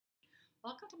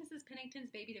Welcome to Mrs.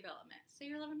 Pennington's Baby Development. So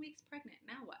you're 11 weeks pregnant.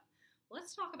 Now what? Well,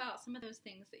 let's talk about some of those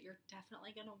things that you're definitely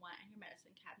going to want in your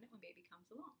medicine cabinet when baby comes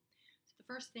along. So the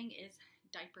first thing is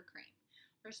diaper cream.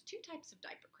 There's two types of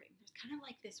diaper cream. There's kind of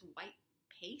like this white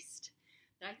paste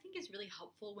that I think is really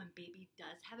helpful when baby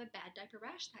does have a bad diaper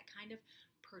rash. That kind of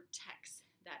protects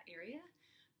that area.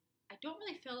 I don't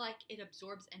really feel like it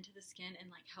absorbs into the skin and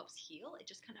like helps heal. It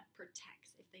just kind of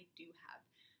protects if they do have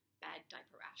bad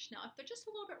diaper rash. Now, if they're just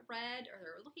a little bit red or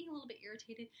they're looking a little bit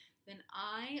irritated, then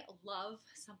I love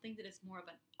something that is more of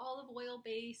an olive oil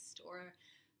based, or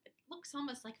it looks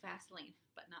almost like Vaseline,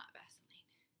 but not Vaseline.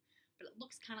 But it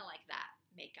looks kind of like that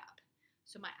makeup.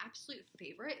 So my absolute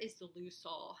favorite is the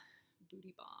Lysol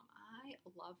Booty Balm. I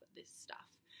love this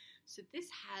stuff. So this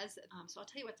has, so I'll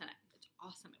tell you what's in it. It's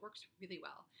awesome. It works really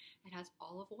well. It has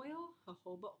olive oil,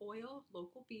 jojoba oil,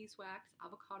 local beeswax,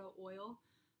 avocado oil,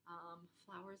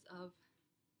 flowers of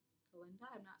Kalinda,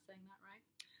 I'm not saying that right,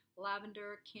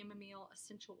 lavender, chamomile,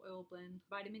 essential oil blend,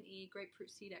 vitamin E,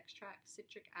 grapefruit seed extract,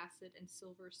 citric acid, and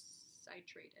silver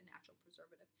citrate, a natural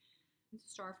preservative. And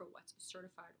star for what's a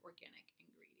certified organic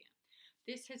ingredient.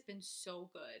 This has been so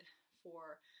good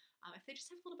for if they just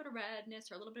have a little bit of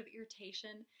redness or a little bit of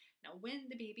irritation. Now,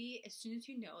 when the baby, as soon as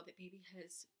you know that baby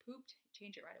has pooped,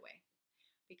 change it right away,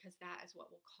 because that is what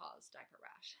will cause diaper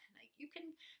rash. And you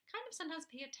can kind of sometimes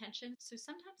pay attention. So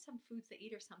sometimes some foods they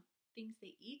eat or some things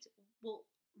they eat will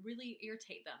really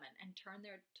irritate them and turn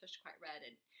their tush quite red.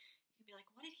 And you can be like,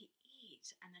 what did he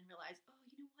eat? And then realize, oh,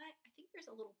 you know what? I think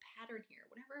there's a little pattern here.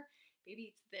 Whenever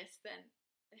baby eats this, then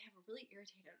they have a really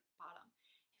irritated bottom.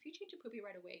 If you change a poopy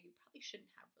right away, you probably shouldn't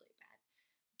have really bad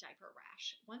diaper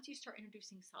rash. Once you start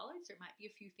introducing solids, there might be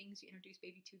a few things you introduce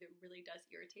baby to that really does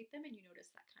irritate them, and you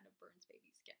notice that kind of burns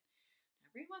baby's skin.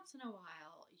 Now, every once in a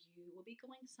while, you will be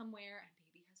going somewhere and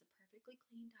baby has a perfectly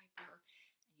clean diaper, and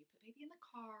you put baby in the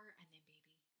car, and then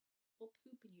baby will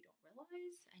poop and you don't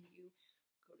realize, and you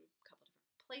go to a couple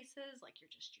different places, like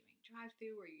you're just doing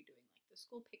drive-through, or you're doing like the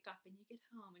school pickup, and you get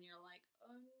home and you're like,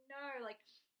 oh no, like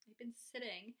I've been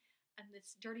sitting in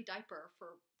this dirty diaper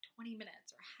for 20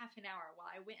 minutes or half an hour while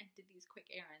I went and did these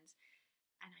quick errands,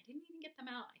 and I didn't even get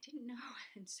them out. I didn't know.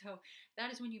 And so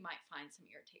that is when you might find some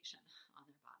irritation on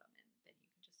their bottom, and then you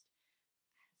can just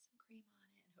add some cream on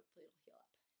it and hopefully it'll heal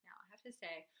up. Now, I have to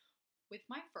say, with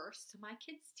my first, so my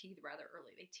kids teeth rather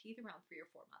early. They teeth around 3 or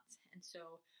 4 months. And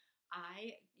so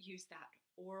I used that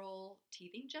oral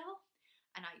teething gel,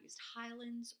 and I used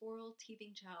Highland's oral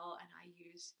teething gel, and I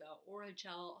used the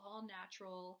Oragel all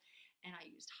natural, and I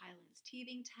used Highland's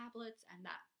teething tablets and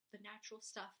the natural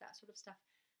stuff, that sort of stuff.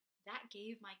 That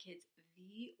gave my kids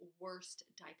the worst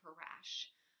diaper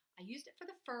rash. I used it for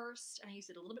the first, and I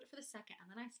used it a little bit for the second, and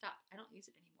then I stopped. I don't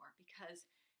use it anymore because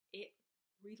it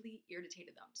really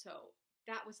irritated them. So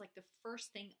that was like the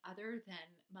first thing other than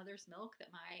mother's milk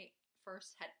that my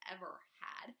first had ever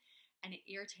had, and it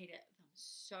irritated them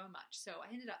so much. So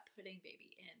I ended up putting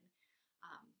baby in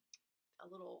a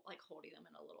little, like holding them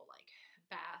in a little like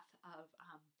bath of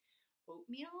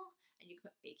oatmeal, and you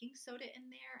can put baking soda in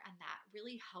there, and that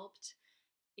really helped.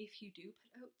 If you do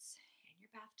put oats in your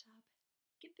bathtub,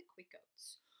 get the quick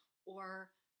oats,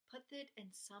 or put it in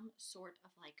some sort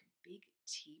of like big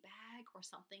tea bag or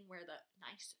something where the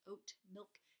nice oat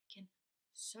milk can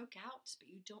soak out,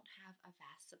 but you don't have a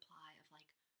vast supply of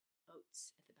like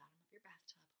oats at the bottom of your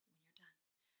bathtub when you're done.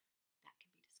 That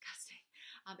can be disgusting.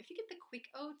 If you get the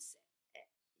quick oats,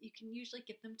 you can usually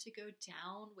get them to go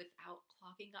down without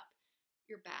clogging up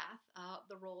your bath.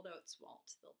 The rolled oats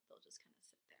won't. They'll just kind of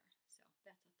sit there. So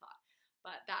that's a thought.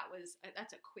 But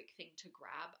that's a quick thing to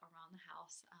grab around the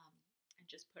house and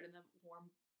just put in the warm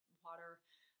water.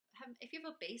 If you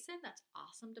have a basin, that's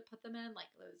awesome to put them in, like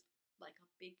those, like a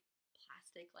big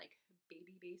plastic like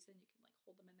baby basin. You can like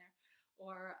hold them in there,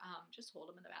 or just hold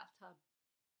them in the bathtub.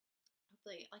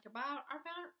 Hopefully, like about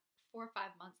 4 or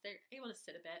 5 months, they're able to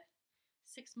sit a bit.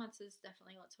 6 months is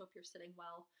definitely, let's hope you're sitting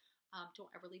well.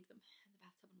 Don't ever leave them in the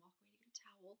bathtub and walk away to get a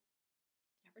towel.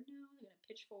 You never know, they're going to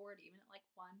pitch forward even at like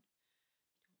 1.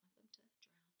 You don't want them to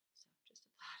drown, so just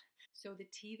a thought. So the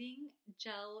teething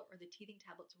gel or the teething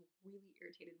tablets really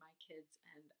irritated my kids,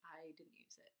 and I didn't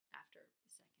use it after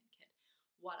the second kid.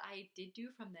 What I did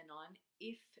do from then on,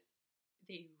 if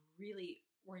they really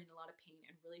were in a lot of pain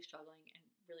and really struggling and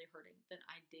really hurting, then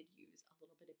I did use a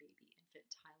little bit of baby infant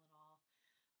Tylenol.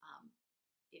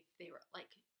 If they were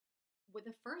like, with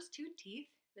the first 2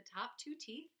 teeth, the top 2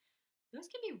 teeth,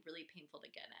 those can be really painful to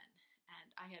get in. And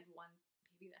I had one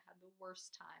baby that had the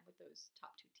worst time with those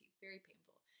top 2 teeth, very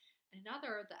painful. And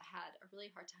another that had a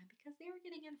really hard time because they were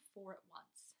getting in 4 at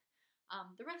once.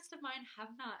 The rest of mine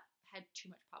have not had too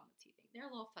much problem with teething.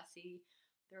 They're a little fussy.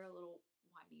 They're a little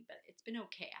whiny, but it's been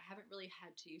okay. I haven't really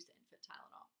had to use the infant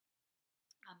Tylenol.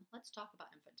 Let's talk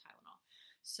about infant Tylenol.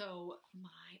 So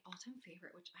my all-time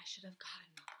favorite, which I should have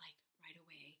gotten like right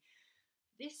away,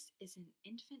 this is an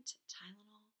infant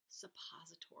Tylenol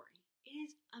suppository. It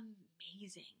is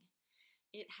amazing.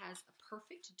 It has a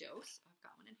perfect dose. I've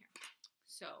got one in here.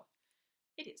 So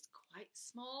it is quite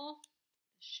small,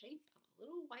 the shape of a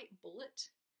little white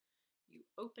bullet. You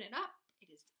open it up.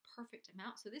 It is the perfect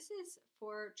amount. So this is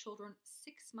for children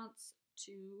 6 months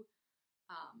to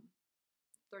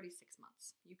 36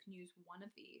 months. You can use one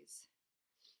of these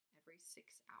every 6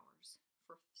 hours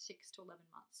for 6 to 11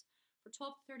 months. For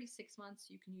 12 to 36 months,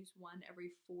 you can use one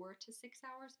every 4 to 6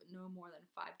 hours, but no more than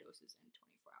 5 doses in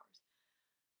 24 hours.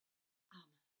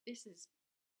 This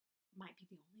might be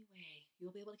the only way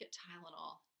you'll be able to get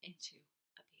Tylenol into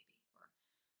a baby or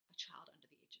a child under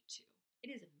the age of 2. It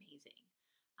is amazing.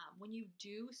 When you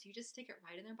do, so you just stick it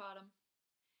right in their bottom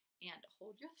and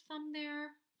hold your thumb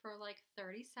there for like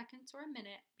 30 seconds or a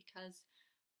minute, because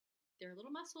their little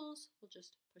muscles will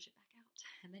just push it back out.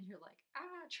 And then you're like,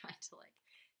 trying to like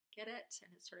get it,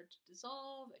 and it started to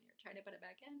dissolve and you're trying to put it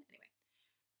back in. Anyway,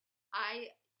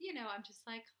 I'm just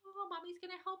like, oh, mommy's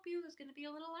going to help you. There's going to be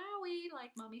a little owie.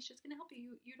 Like, mommy's just going to help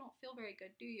you. You don't feel very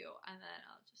good, do you? And then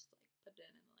I'll just like put it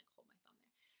in and like hold my thumb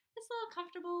there. It's a little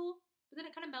comfortable, but then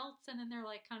it kind of melts and then they're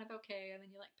like kind of okay. And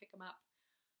then you like pick them up.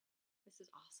 This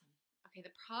is awesome. Okay,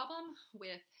 the problem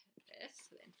with this,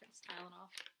 the infant's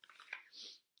Tylenol,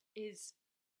 is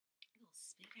it'll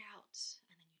spit it out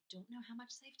and then you don't know how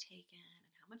much they've taken and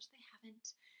how much they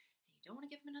haven't. And you don't want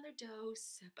to give them another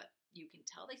dose, but you can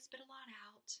tell they spit a lot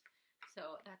out.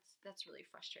 So that's really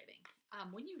frustrating.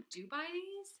 When you do buy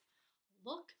these,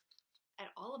 look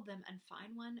at all of them and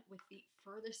find one with the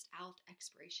furthest out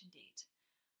expiration date.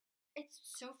 It's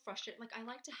so frustrating. Like, I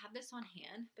like to have this on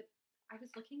hand, but I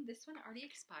was looking, this one already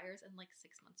expires in like 6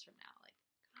 months from now. Like,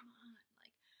 come on.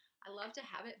 Like, I love to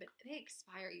have it, but they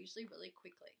expire usually really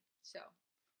quickly. So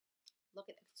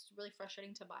look at it. It's really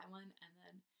frustrating to buy one and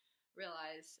then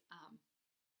realize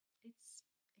it's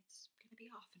going to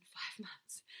be off in 5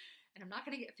 months. And I'm not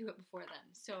going to get through it before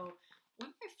then. So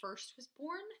when my first was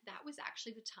born, that was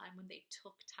actually the time when they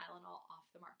took Tylenol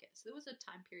off the market. So there was a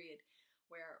time period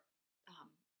where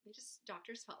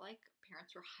doctors felt like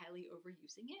parents were highly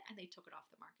overusing it and they took it off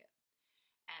the market.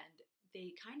 And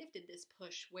they kind of did this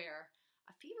push where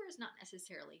a fever is not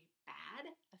necessarily bad.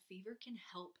 A fever can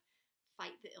help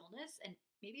fight the illness, and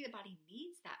maybe the body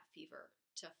needs that fever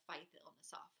to fight the illness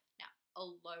off. Now, a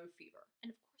low fever. And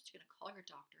of course, you're going to call your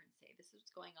doctor and say, this is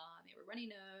what's going on. They were runny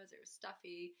nose, they were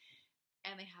stuffy,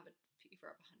 and they have a fever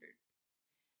of 100.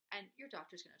 And your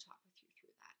doctor's going to talk with you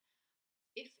through that.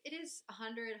 If it is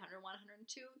 100, 101,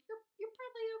 102, you're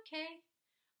probably okay.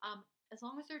 As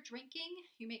long as they're drinking,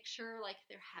 you make sure like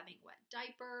they're having wet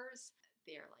diapers,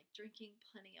 they're like drinking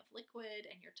plenty of liquid,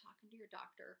 and you're talking to your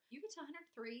doctor. You get to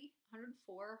 103, 104,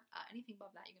 anything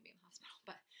above that, you're going to be in the hospital.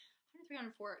 But 103,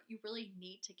 104, you really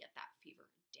need to get that fever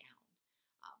down.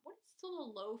 When it's still a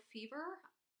low fever,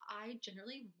 I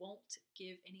generally won't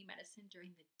give any medicine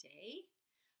during the day,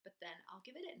 but then I'll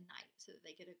give it at night so that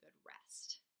they get a good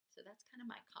rest. So that's kind of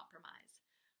my compromise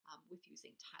with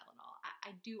using Tylenol.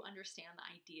 I do understand the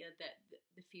idea that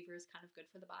the fever is kind of good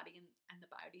for the body and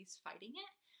the body's fighting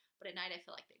it, but at night I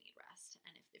feel like they need rest.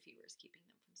 And if the fever is keeping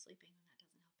them from sleeping, then that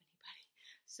doesn't help anybody.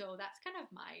 So that's kind of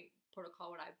my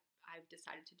protocol, what I've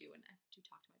decided to do, and I do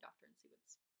talk to my doctor and see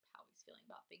how he's feeling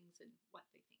about things and what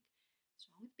they think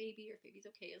is wrong with baby, or if baby's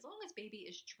okay. As long as baby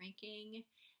is drinking,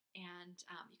 and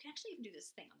you can actually even do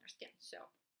this thing on their skin.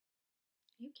 So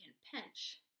you can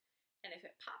pinch, and if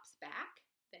it pops back,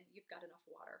 then you've got enough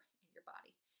water in your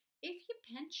body. If you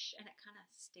pinch and it kind of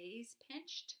stays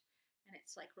pinched and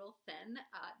it's like real thin,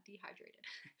 dehydrated.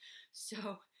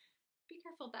 So be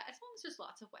careful of that. As long as there's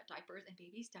lots of wet diapers and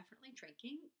baby's definitely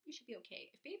drinking, you should be okay.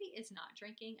 If baby is not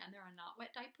drinking and there are not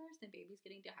wet diapers, then baby's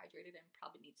getting dehydrated and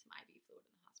probably needs some IV fluid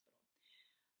in the hospital.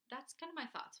 That's kind of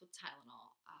my thoughts with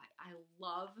Tylenol. I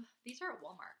love, these are at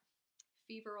Walmart.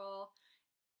 Feverol,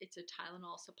 it's a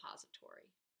Tylenol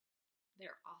suppository.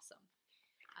 They're awesome.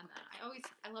 And then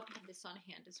I love to have this on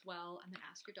hand as well, and then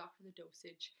ask your doctor the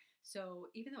dosage.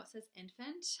 So even though it says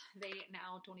infant, they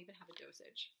now don't even have a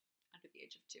dosage under the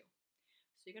age of 2.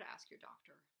 So you got to ask your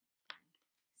doctor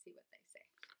and see what they say.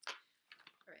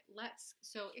 All right,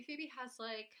 so if baby has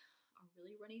like a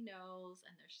really runny nose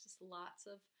and there's just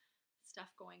lots of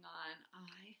stuff going on,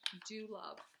 I do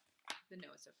love the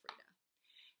Nose of Frida.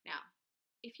 Now,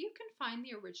 if you can find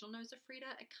the original Nose of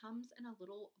Frida, it comes in a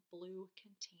little blue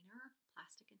container,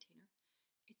 plastic container.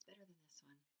 It's better than this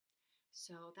one.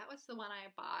 So that was the one I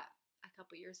bought a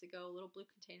couple years ago, a little blue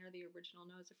container, the original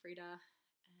Nosafrida,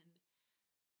 and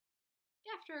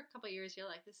after a couple years, you're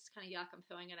like, this is kind of yuck, I'm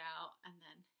throwing it out, and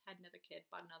then had another kid,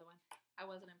 bought another one. I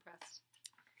wasn't impressed,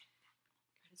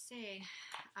 gotta say.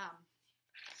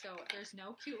 So there's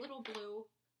no cute little blue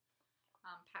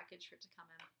package for it to come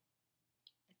in.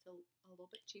 It's a little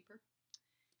bit cheaper.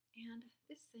 And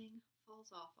this thing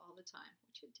falls off all the time,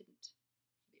 which it didn't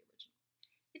for the original.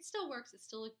 It still works. It's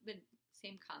still the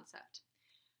same concept.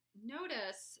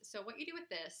 Notice, so what you do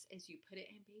with this is you put it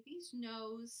in baby's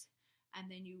nose and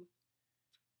then you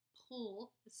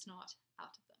pull the snot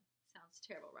out of them. Sounds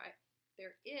terrible, right?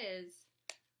 There is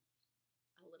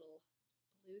a little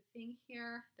blue thing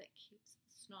here that keeps the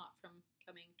snot from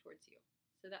coming towards you.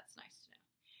 So that's nice to know.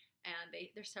 And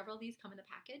there's several of these come in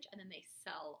the package, and then they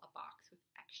sell a box with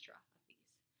extra of these.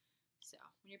 So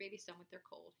when your baby's done with their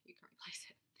cold, you can replace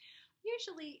it.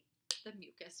 Usually the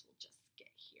mucus will just get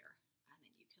here, and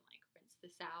then you can like rinse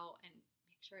this out and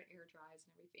make sure it air dries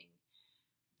and everything.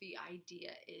 The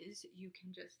idea is you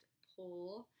can just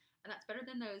pull, and that's better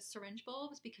than those syringe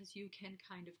bulbs because you can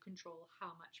kind of control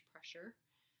how much pressure.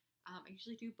 I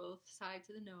usually do both sides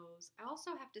of the nose. I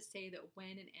also have to say that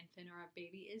when an infant or a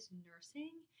baby is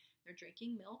nursing, they're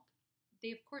drinking milk,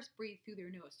 they of course breathe through their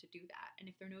nose to do that. And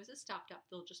if their nose is stopped up,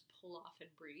 they'll just pull off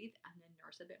and breathe and then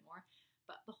nurse a bit more.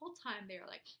 But the whole time they're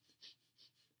like,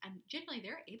 and generally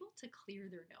they're able to clear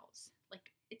their nose. Like,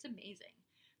 it's amazing.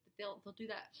 But they'll do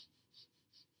that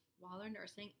while they're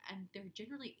nursing, and they're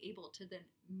generally able to then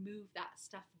move that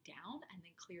stuff down and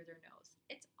then clear their nose.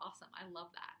 It's awesome. I love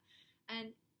that.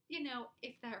 And you know,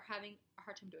 if they're having a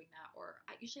hard time doing that, or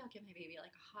usually I'll give my baby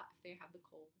like if they have the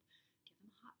cold, give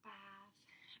them a hot bath,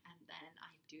 and then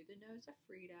I do the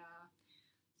Nosafrida,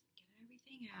 get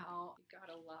everything out. You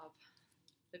gotta love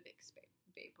the Vicks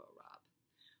Vapor Rub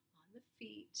on the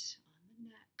feet, on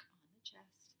the neck, on the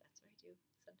chest. That's what I do.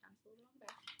 Sometimes a little on the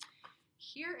back.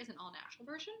 Here is an all-natural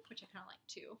version, which I kind of like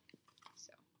too.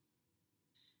 So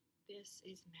this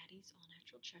is Maddie's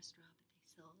all-natural chest rub. They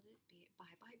sell it at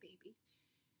Bye Bye Baby.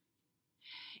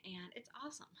 And it's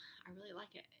awesome. I really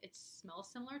like it. It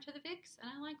smells similar to the Vicks, and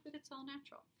I like that it's all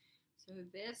natural. So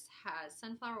this has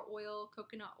sunflower oil,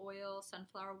 coconut oil,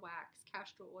 sunflower wax,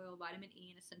 castor oil, vitamin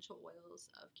E, and essential oils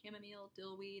of chamomile,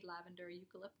 dillweed, lavender,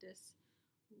 eucalyptus,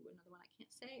 another one I can't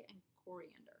say, and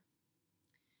coriander.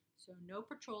 So no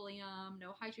petroleum,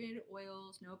 no hydrogenated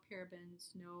oils, no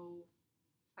parabens, no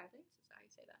phthalates, is that how you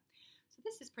say that? So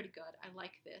this is pretty good. I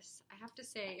like this. I have to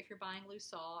say, if you're buying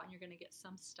Lucol and you're going to get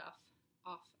some stuff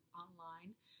off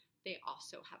online, they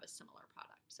also have a similar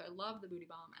product. So I love the Booty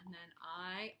Balm, and then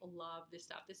I love this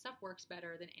stuff. This stuff works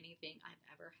better than anything I've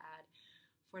ever had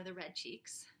for the red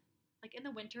cheeks. Like in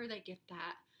the winter, they get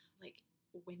that like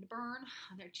windburn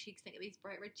on their cheeks. They get these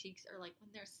bright red cheeks, or like when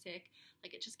they're sick,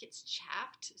 like it just gets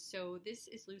chapped. So this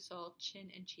is Lucol Chin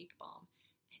and Cheek Balm,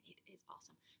 and it is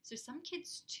awesome. So some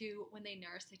kids too, when they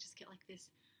nurse, they just get like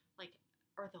this, like,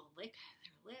 or they'll lick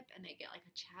their lip and they get like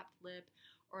a chapped lip,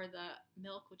 or the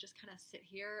milk will just kind of sit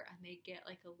here and they get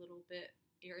like a little bit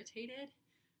irritated.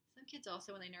 Some kids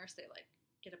also, when they nurse, they like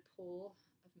get a pool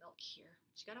of milk here,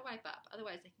 which you gotta wipe up,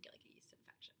 otherwise they can get like a yeast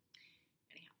infection.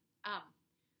 Anyhow,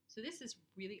 so this is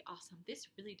really awesome.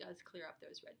 This really does clear up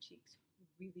those red cheeks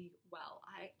really well.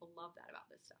 I love that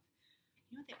about this stuff.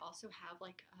 You know what they also have?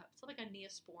 Like it's like a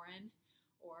Neosporin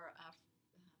or a,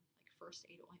 like first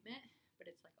aid ointment, but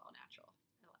it's like all natural.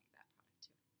 I like that product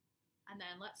too. And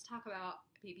then let's talk about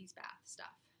baby's bath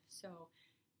stuff. So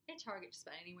at Target, just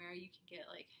about anywhere, you can get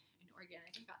like an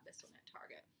organic. I got this one at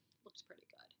Target. Looks pretty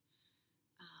good.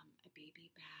 A baby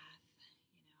bath,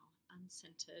 you know,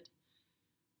 unscented.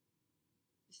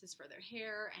 This is for their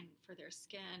hair and for their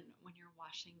skin when you're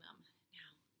washing them. Now,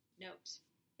 note,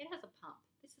 it has a pump.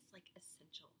 This is like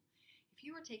essential. If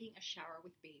you were taking a shower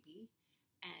with baby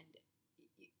and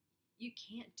you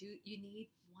can't do, you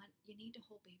need to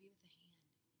hold baby with a hand.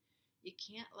 You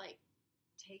can't like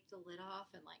take the lid off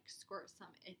and like squirt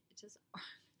some. It just,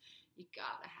 you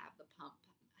gotta have the pump.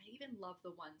 I even love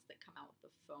the ones that come out with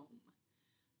the foam.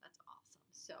 That's awesome.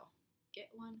 So get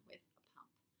one with a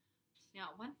pump.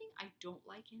 Now, one thing I don't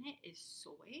like in it is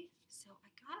soy. So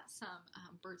I got some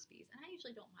Burt's Bees, and I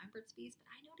usually don't mind Burt's Bees, but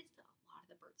I noticed that a lot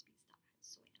of the Burt's Bees stuff had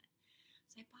soy in it.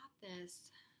 So I bought this.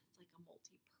 It's like a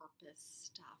multi-purpose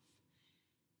stuff.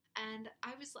 And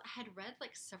I had read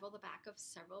like the back of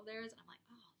several of theirs, and I'm like,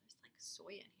 oh, there's like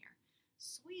soy in here.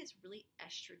 Soy is really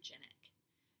estrogenic.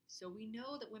 So we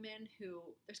know that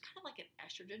there's kind of like an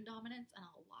estrogen dominance in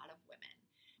a lot of women.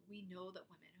 We know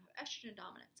that women who have estrogen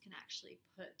dominance can actually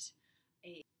put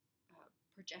a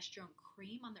progesterone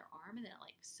cream on their arm, and then it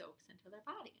like soaks into their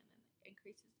body, and then it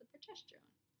increases the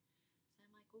progesterone.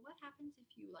 well, what happens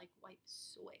if you like wipe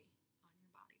soy on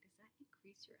your body? Does that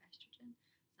increase your estrogen?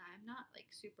 So I'm not like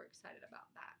super excited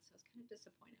about that. So I was kind of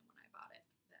disappointed when I bought it.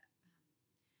 That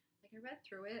like I read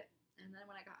through it, and then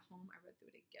when I got home, I read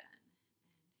through it again, and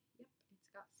yep,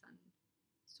 it's got some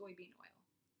soybean oil.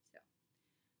 So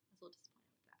I was a little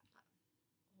disappointed with that. But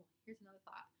oh, here's another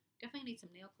thought. Definitely need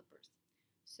some nail clippers.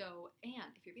 So,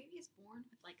 and if your baby is born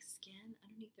with like skin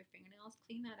underneath their fingernails,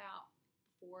 clean that out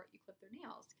before you clip their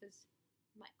nails because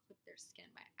you might clip their skin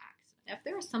by accident. Now, if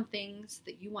there are some things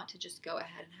that you want to just go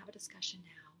ahead and have a discussion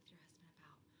now with your husband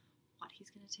about what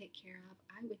he's going to take care of,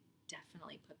 I would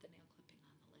definitely put the nail clipping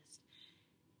on the list.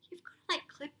 You've got to like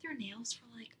clip their nails for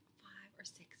like 5 or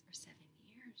 6 or 7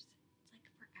 years. It's like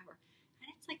forever. And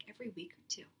it's like every week or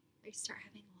two they start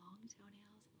having long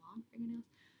toenails, long fingernails.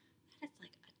 That is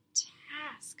like a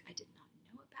task I did not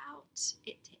know about.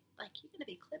 Like you're going to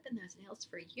be clipping those nails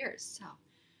for years. So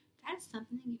that is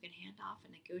something you can hand off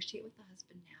and negotiate with the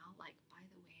husband now. Like, by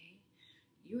the way,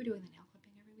 you were doing the nail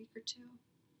clipping every week or two.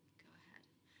 Go ahead.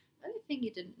 Another thing you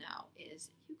didn't know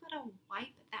is you got to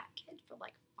wipe that kid for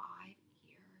like 5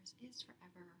 years. It's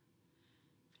forever.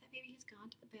 If that baby has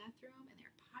gone to the bathroom and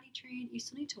they're potty trained, you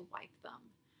still need to wipe them.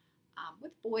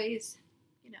 With boys,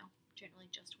 generally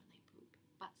just when they poop,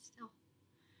 but still,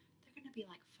 they're going to be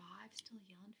like 5, still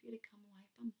yelling for you to come wipe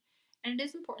them. And it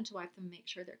is important to wipe them and make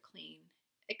sure they're clean,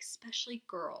 especially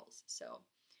girls. So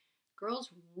girls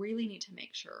really need to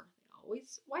make sure they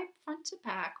always wipe front to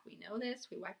back. We know this.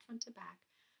 We wipe front to back.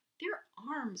 Their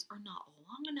arms are not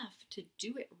long enough to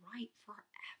do it right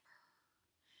forever.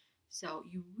 So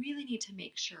you really need to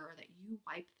make sure that you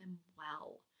wipe them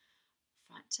well.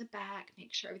 Front to back,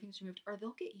 make sure everything's removed, or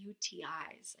they'll get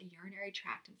UTIs, a urinary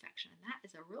tract infection, and that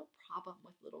is a real problem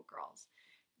with little girls.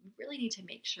 You really need to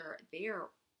make sure they are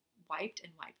wiped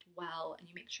and wiped well, and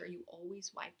you make sure you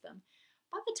always wipe them.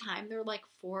 By the time they're like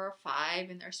 4 or 5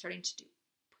 and they're starting to do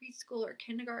preschool or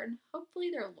kindergarten,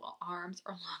 hopefully their arms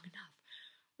are long enough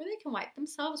where they can wipe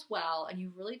themselves well, and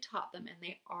you've really taught them and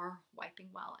they are wiping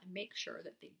well, and make sure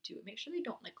that they do. Make sure they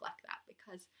don't neglect that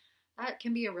because that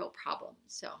can be a real problem.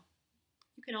 So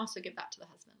you can also give that to the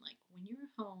husband, like when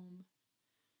you're home,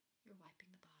 you're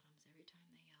wiping the bottoms every time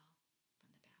they yell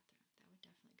from the bathroom. That would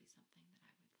definitely be something that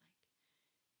I would like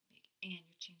make. And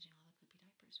you're changing all the poopy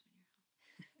diapers when you're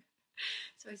home.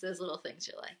 So it's those little things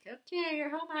you're like, okay,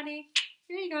 you're home, honey.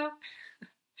 Here you go.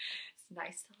 It's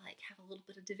nice to like have a little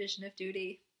bit of division of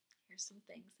duty. Here's some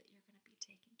things that you're going to be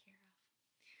taking care of.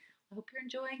 I hope you're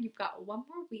enjoying. You've got 1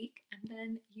 more week, and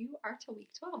then you are to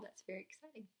week 12. That's very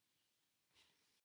exciting.